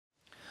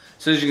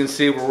So as you can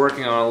see, we're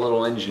working on a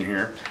little engine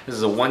here. This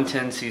is a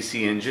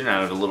 110cc engine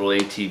out of a little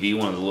ATV,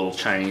 one of the little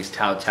Chinese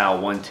TaoTao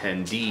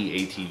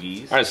 110D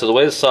ATVs. Alright, so the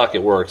way the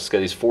socket works, it's got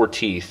these 4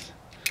 teeth.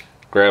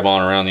 Grab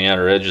on around the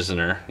outer edges in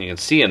there. You can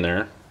see in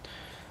there.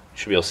 You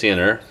should be able to see in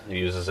there. It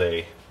uses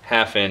a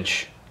 1/2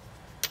 inch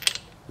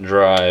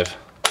drive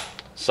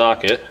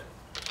socket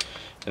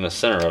in the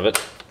center of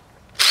it.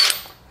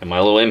 And my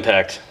little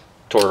impact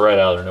tore it right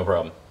out of there, no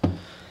problem.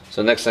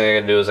 So the next thing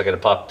I gotta do is I gotta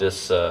pop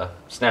this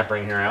snap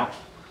ring here out.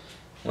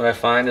 What I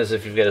find is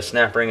if you've got a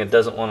snap ring that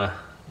doesn't want to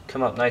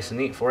come up nice and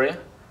neat for you,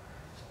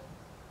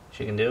 what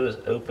you can do is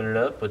open it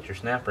up with your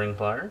snap ring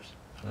pliers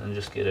and then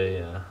just get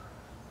a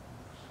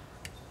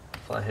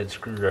flathead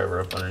screwdriver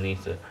up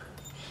underneath it.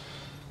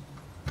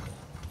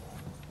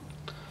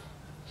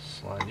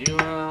 Slide you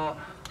out,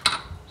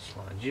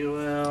 slide you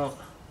out.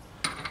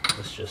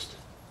 It's just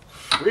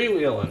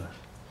freewheeling.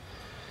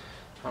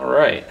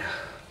 Alright,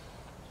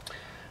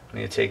 I'm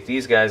going to take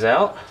these guys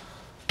out.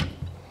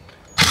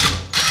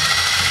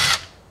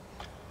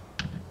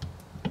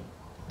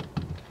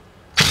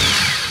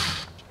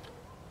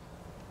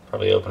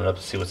 Probably open it up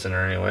to see what's in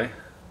there anyway.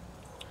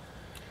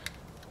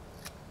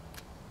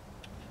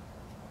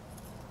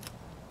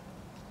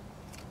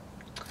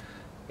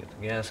 Get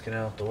the gasket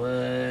out the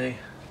way.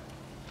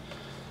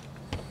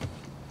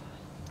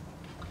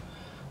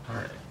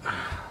 Alright,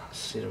 let's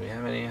see, do we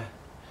have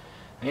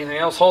anything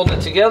else holding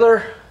it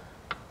together?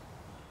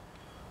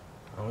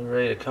 Are we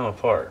ready to come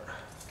apart?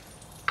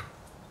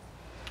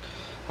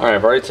 Alright,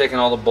 I've already taken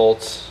all the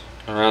bolts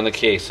around the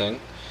casing.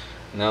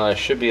 Now what I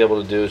should be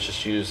able to do is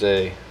just use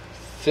a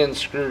thin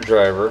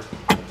screwdriver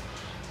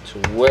to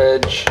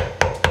wedge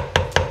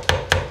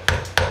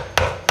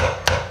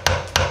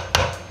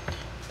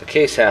the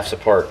case halves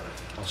apart.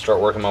 I'll start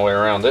working my way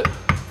around it.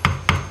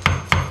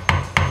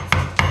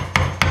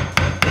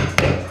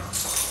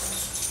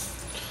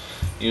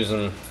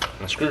 Using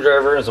my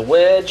screwdriver as a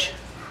wedge.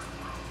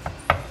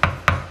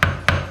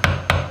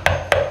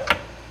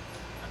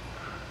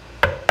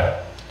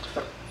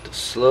 To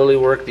slowly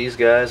work these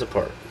guys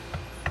apart.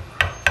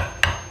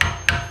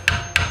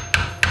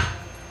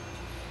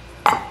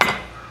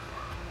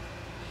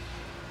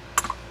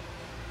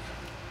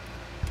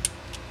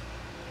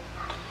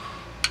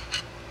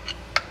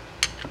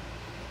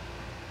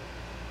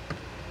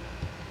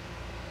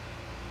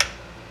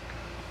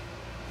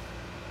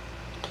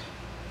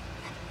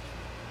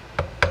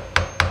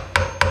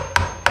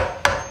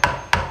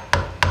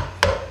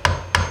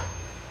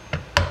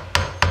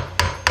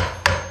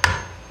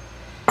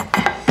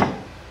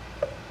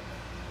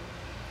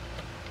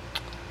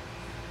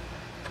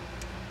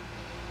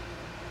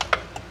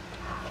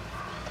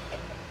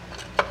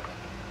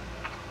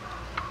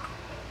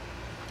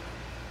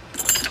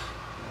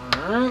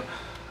 Alright.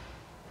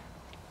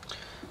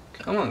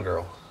 Come on,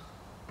 girl.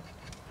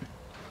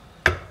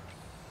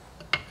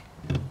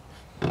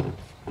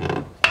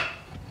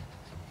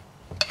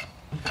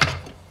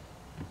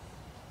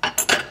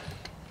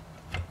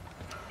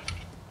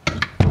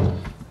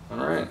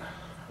 Alright.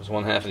 There's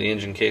 1/2 of the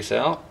engine case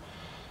out.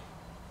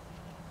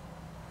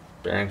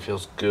 Bearing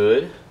feels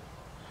good.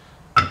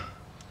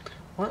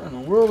 What in the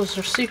world is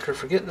their secret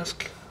for getting this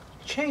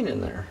chain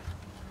in there?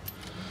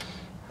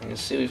 You can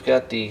see we've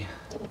got the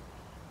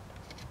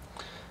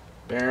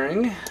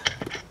bearing,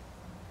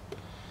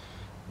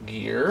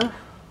 gear,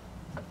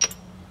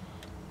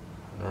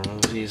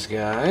 remove these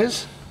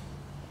guys.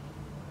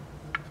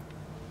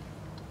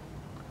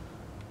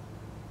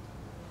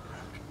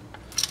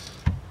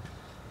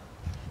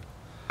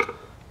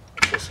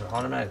 It's an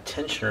automatic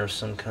tensioner of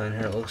some kind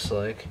here, it looks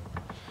like.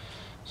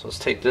 So let's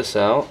take this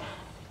out.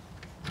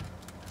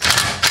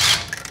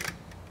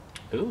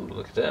 Ooh,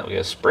 look at that, we got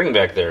a spring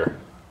back there.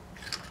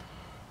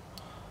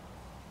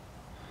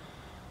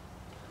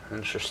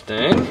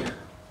 Interesting.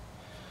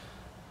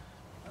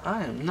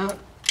 I am not...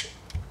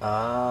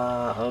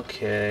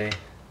 okay.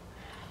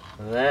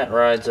 That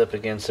rides up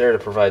against there to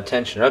provide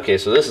tension. Okay,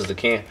 so this is the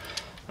can. I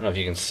don't know if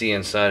you can see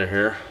inside of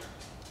here.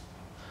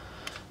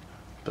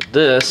 But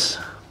this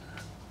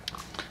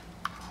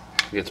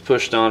gets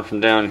pushed on from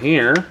down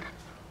here,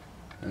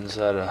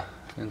 inside of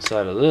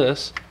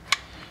this,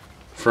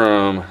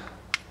 from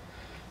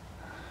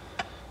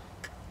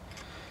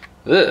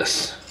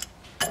this.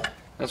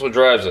 That's what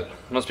drives it.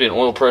 Must be an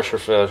oil pressure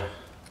fed.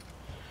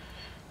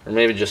 Or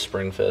maybe just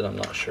spring fed, I'm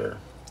not sure.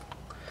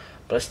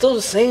 But I still have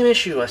the same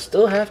issue. I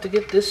still have to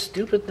get this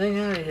stupid thing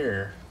out of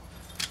here.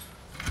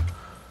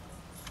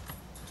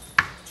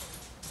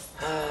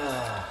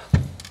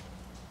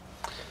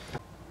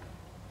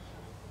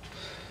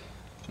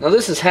 Now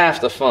this is half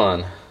the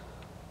fun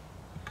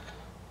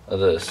of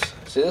this.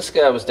 See, this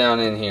guy was down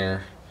in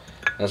here.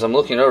 As I'm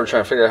looking over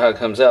trying to figure out how it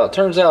comes out, it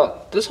turns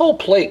out this whole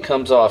plate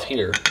comes off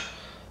here.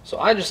 So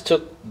I just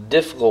took the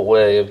difficult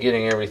way of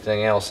getting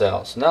everything else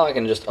out. So now I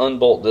can just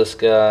unbolt this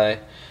guy.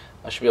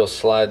 I should be able to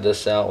slide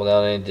this out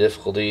without any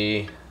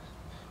difficulty.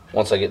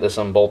 Once I get this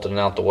unbolted and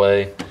out the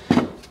way.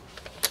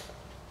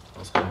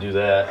 Let's go do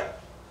that.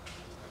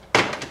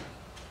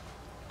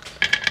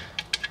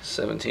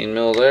 17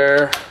 mil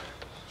there.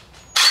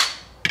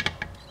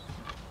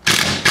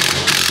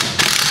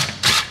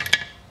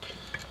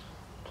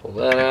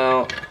 Pull that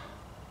out.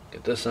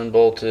 Get this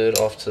unbolted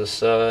off to the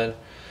side.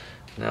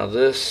 Now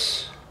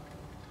this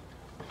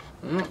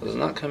does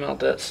not come out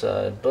that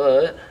side,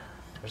 but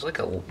there's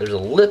a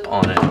lip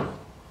on it.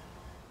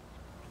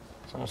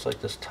 It's almost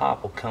like this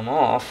top will come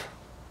off.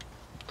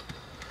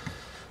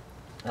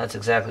 That's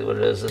exactly what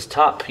it is. This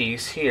top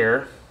piece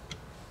here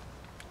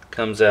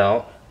comes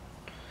out.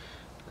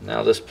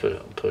 Now this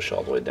push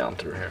all the way down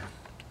through here.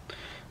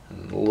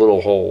 And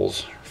little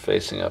holes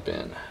facing up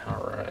in.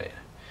 Alright.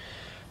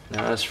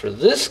 Now as for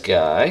this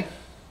guy,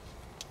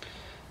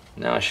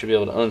 now I should be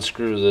able to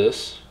unscrew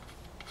this.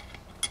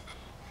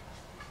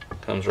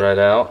 Comes right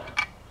out.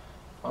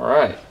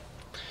 Alright.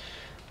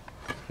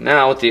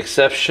 Now with the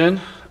exception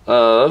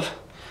of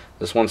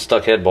this one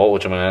stuck head bolt,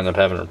 which I'm going to end up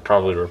having to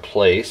probably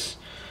replace,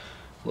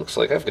 looks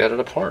like I've got it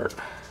apart.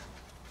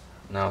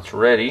 Now it's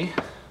ready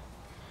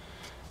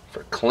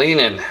for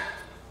cleaning.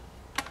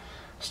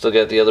 Still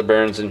got the other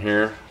bearings in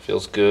here.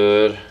 Feels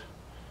good.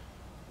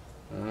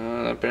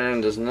 That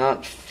bearing does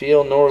not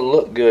feel nor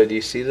look good. Do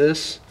you see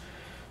this?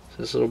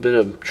 This little bit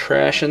of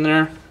trash in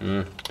there.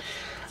 I'm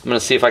gonna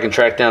see if I can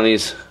track down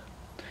these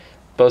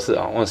both.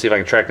 I want to see if I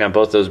can track down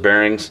both those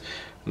bearings.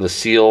 The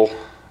seal,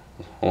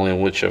 only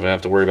which I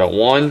have to worry about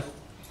one.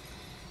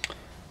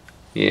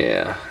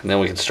 Yeah, and then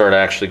we can start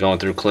actually going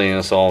through cleaning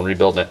this all and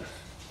rebuilding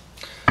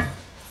it.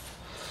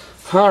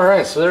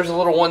 Alright, so there's a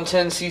little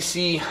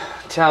 110cc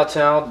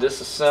TaoTao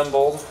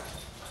disassembled.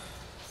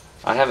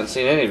 I haven't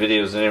seen any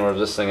videos anywhere of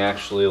this thing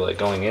actually like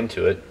going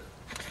into it.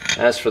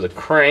 As for the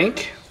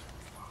crank,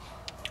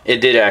 it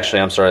did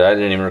actually, I'm sorry, I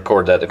didn't even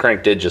record that. The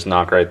crank did just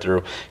knock right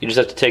through. You just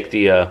have to take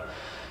the,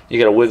 you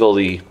gotta wiggle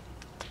the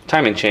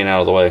timing chain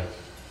out of the way.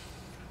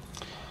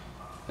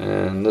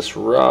 And this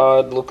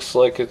rod looks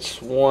like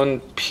it's one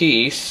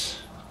piece.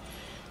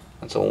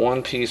 That's a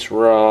one-piece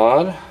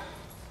rod,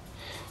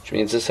 which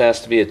means this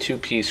has to be a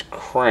two-piece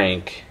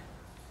crank.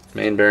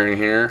 Main bearing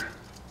here.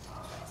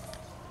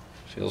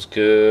 Feels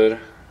good.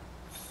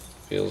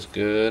 Feels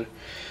good.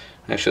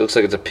 Actually, it looks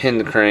like it's a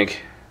pinned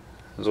crank.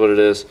 Is what it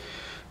is.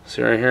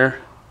 See right here?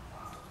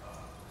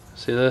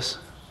 See this?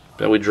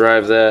 Bet we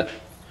drive that.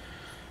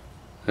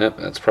 Yep,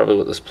 that's probably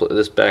what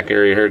this back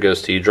area here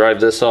goes to. You drive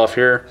this off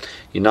here,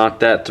 you knock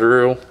that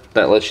through,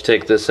 that lets you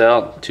take this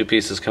out, two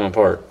pieces come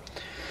apart.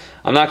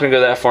 I'm not going to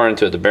go that far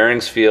into it. The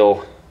bearings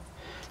feel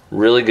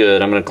really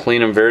good. I'm going to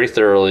clean them very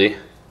thoroughly.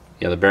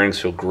 Yeah, the bearings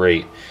feel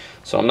great.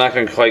 So I'm not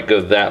going to quite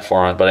go that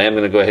far on it, but I am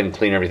going to go ahead and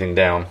clean everything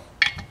down.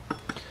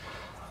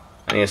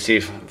 I'm going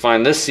to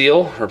find this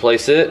seal,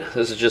 replace it.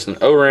 This is just an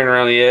O-ring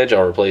around the edge,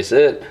 I'll replace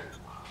it.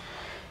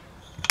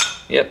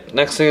 Yep,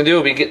 next thing to do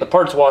will be get the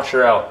parts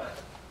washer out.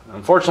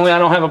 Unfortunately, I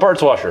don't have a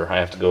parts washer. I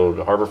have to go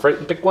to Harbor Freight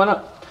and pick one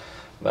up.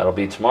 That'll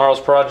be tomorrow's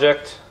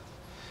project.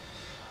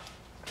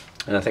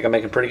 And I think I'm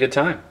making pretty good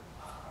time.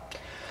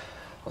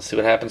 Let's see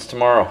what happens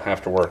tomorrow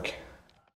after work.